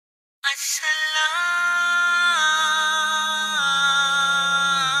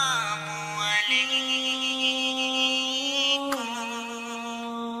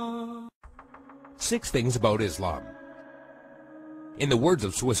Six things about Islam. In the words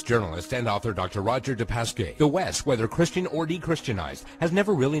of Swiss journalist and author Dr. Roger de Pasquet, the West, whether Christian or de-Christianized, has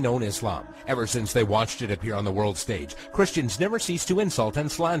never really known Islam. Ever since they watched it appear on the world stage, Christians never ceased to insult and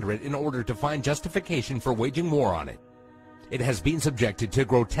slander it in order to find justification for waging war on it. It has been subjected to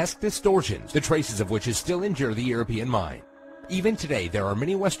grotesque distortions, the traces of which still injure the European mind. Even today, there are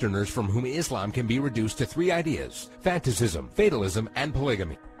many Westerners from whom Islam can be reduced to three ideas: fanaticism, fatalism, and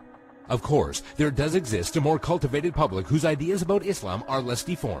polygamy. Of course, there does exist a more cultivated public whose ideas about Islam are less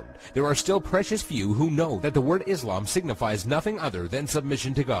deformed. There are still precious few who know that the word Islam signifies nothing other than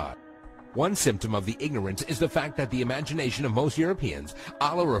submission to God. One symptom of the ignorance is the fact that the imagination of most Europeans,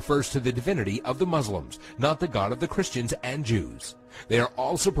 Allah refers to the divinity of the Muslims, not the God of the Christians and Jews. They are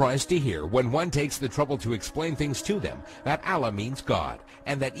all surprised to hear, when one takes the trouble to explain things to them, that Allah means God,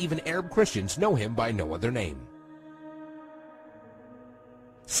 and that even Arab Christians know him by no other name.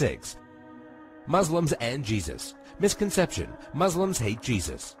 6. Muslims and Jesus. Misconception: Muslims hate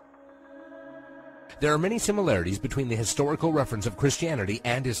Jesus. There are many similarities between the historical reference of Christianity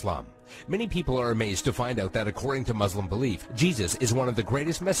and Islam. Many people are amazed to find out that according to Muslim belief, Jesus is one of the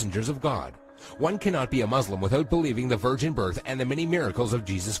greatest messengers of God. One cannot be a Muslim without believing the virgin birth and the many miracles of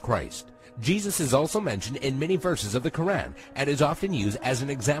Jesus Christ. Jesus is also mentioned in many verses of the Quran and is often used as an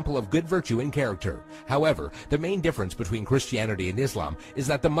example of good virtue and character. However, the main difference between Christianity and Islam is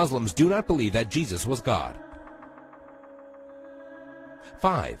that the Muslims do not believe that Jesus was God.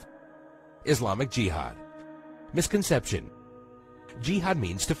 5. Islamic Jihad. Misconception: Jihad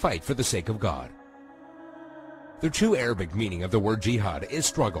means to fight for the sake of God. The true Arabic meaning of the word jihad is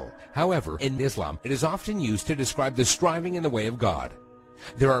struggle. However, in Islam, it is often used to describe the striving in the way of God.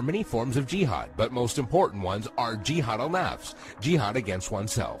 There are many forms of jihad, but most important ones are jihad al-nafs, jihad against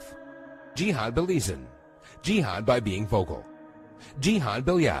oneself, jihad bil-lisan, jihad by being vocal, jihad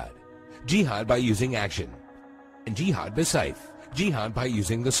bil-yad, jihad by using action, and jihad bis-sayf, jihad by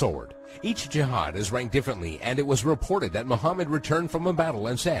using the sword. Each jihad is ranked differently, and it was reported that Muhammad returned from a battle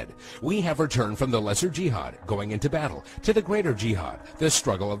and said, "We have returned from the lesser jihad, going into battle, to the greater jihad, the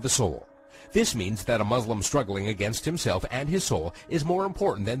struggle of the soul." This means that a Muslim struggling against himself and his soul is more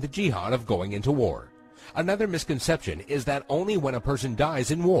important than the jihad of going into war. Another misconception is that only when a person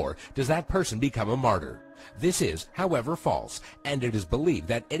dies in war does that person become a martyr. This is, however, false, and it is believed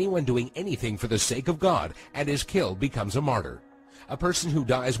that anyone doing anything for the sake of God and is killed becomes a martyr. A person who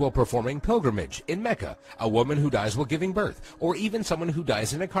dies while performing pilgrimage in Mecca, a woman who dies while giving birth, or even someone who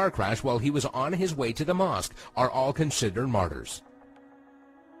dies in a car crash while he was on his way to the mosque are all considered martyrs.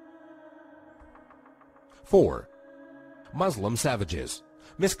 4. Muslim savages.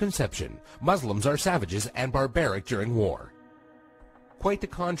 Misconception: Muslims are savages and barbaric during war. Quite the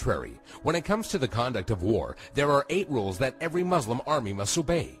contrary. When it comes to the conduct of war, there are 8 rules that every Muslim army must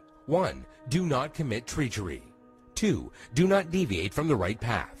obey. 1. Do not commit treachery. 2. Do not deviate from the right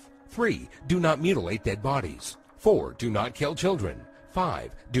path. 3. Do not mutilate dead bodies. 4. Do not kill children.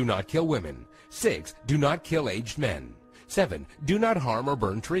 5. Do not kill women. 6. Do not kill aged men. 7. Do not harm or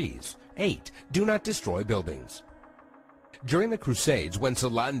burn trees. 8. Do not destroy buildings. During the Crusades, when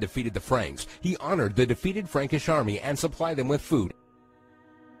Saladin defeated the Franks, he honored the defeated Frankish army and supplied them with food.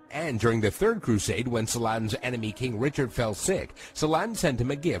 And during the Third Crusade, when Saladin's enemy King Richard fell sick, Saladin sent him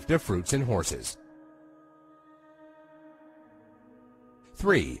a gift of fruits and horses.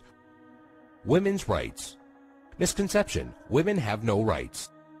 3. Women's rights. Misconception: Women have no rights.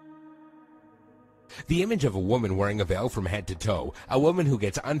 The image of a woman wearing a veil from head to toe, a woman who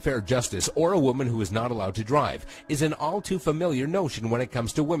gets unfair justice, or a woman who is not allowed to drive is an all too familiar notion when it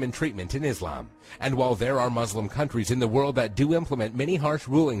comes to women treatment in Islam. And while there are Muslim countries in the world that do implement many harsh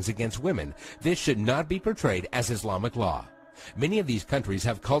rulings against women, this should not be portrayed as Islamic law. Many of these countries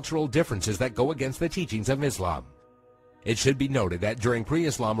have cultural differences that go against the teachings of Islam. It should be noted that during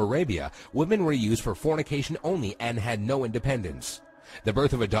pre-Islam Arabia, women were used for fornication only and had no independence. The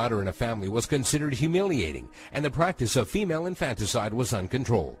birth of a daughter in a family was considered humiliating, and the practice of female infanticide was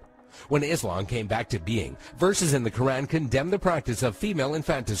uncontrolled. When Islam came back to being, verses in the Quran condemned the practice of female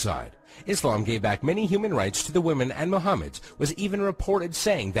infanticide. Islam gave back many human rights to the women, and Muhammad was even reported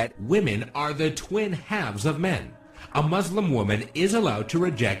saying that women are the twin halves of men. A Muslim woman is allowed to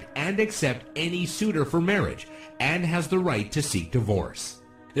reject and accept any suitor for marriage, and has the right to seek divorce.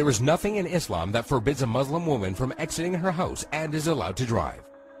 There is nothing in Islam that forbids a Muslim woman from exiting her house and is allowed to drive.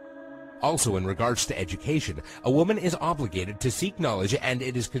 Also, in regards to education, a woman is obligated to seek knowledge, and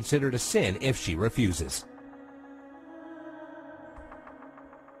it is considered a sin if she refuses.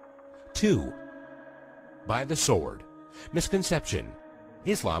 2. By the sword. Misconception.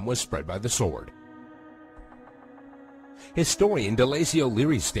 Islam was spread by the sword. Historian Delasio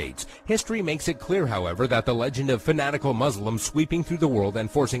Leary states, history makes it clear, however, that the legend of fanatical Muslims sweeping through the world and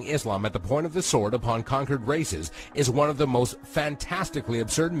forcing Islam at the point of the sword upon conquered races is one of the most fantastically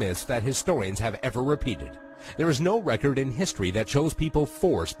absurd myths that historians have ever repeated. There is no record in history that shows people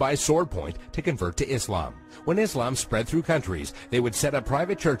forced by sword point to convert to Islam. When Islam spread through countries, they would set up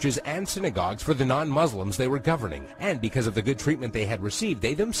private churches and synagogues for the non-Muslims they were governing, and because of the good treatment they had received,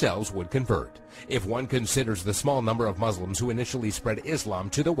 they themselves would convert. If one considers the small number of Muslims who initially spread Islam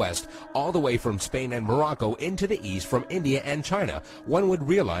to the West, all the way from Spain and Morocco into the East from India and China, one would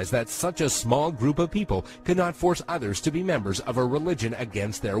realize that such a small group of people could not force others to be members of a religion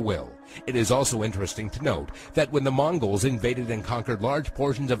against their will. It is also interesting to note that when the Mongols invaded and conquered large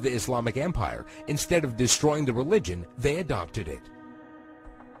portions of the Islamic Empire, instead of destroying the religion, they adopted it.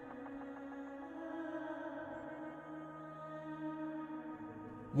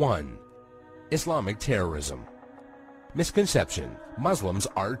 One. Islamic terrorism. Misconception. Muslims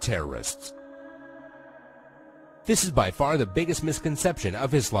are terrorists. This is by far the biggest misconception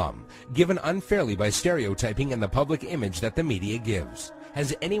of Islam, given unfairly by stereotyping and the public image that the media gives.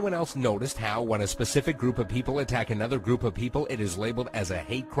 Has anyone else noticed how when a specific group of people attack another group of people, it is labeled as a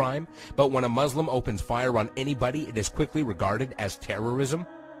hate crime, but when a Muslim opens fire on anybody, it is quickly regarded as terrorism?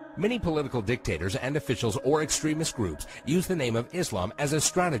 Many political dictators and officials or extremist groups use the name of Islam as a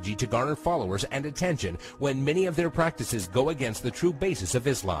strategy to garner followers and attention when many of their practices go against the true basis of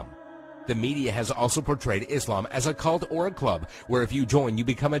Islam. The media has also portrayed Islam as a cult or a club where if you join you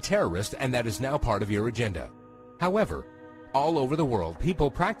become a terrorist, and that is now part of your agenda. However, all over the world,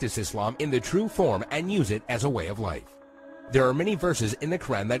 people practice Islam in the true form and use it as a way of life. There are many verses in the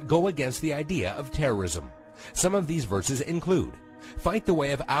Quran that go against the idea of terrorism. Some of these verses include, "Fight the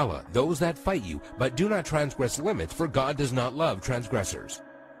way of Allah, those that fight you, but do not transgress limits, for God does not love transgressors."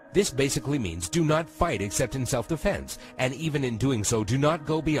 This basically means do not fight except in self-defense, and even in doing so, do not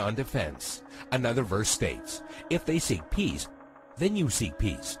go beyond defense. Another verse states, "If they seek peace, then you seek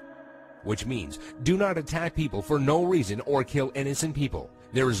peace," which means do not attack people for no reason or kill innocent people.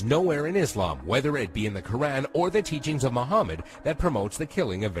 There is nowhere in Islam, whether it be in the Quran or the teachings of Muhammad, that promotes the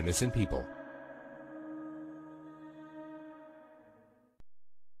killing of innocent people.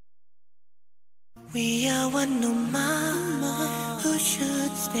 We are one Ummah who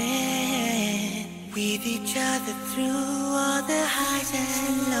should stand with each other through all the highs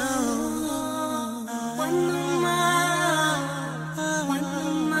and lows. One Ummah.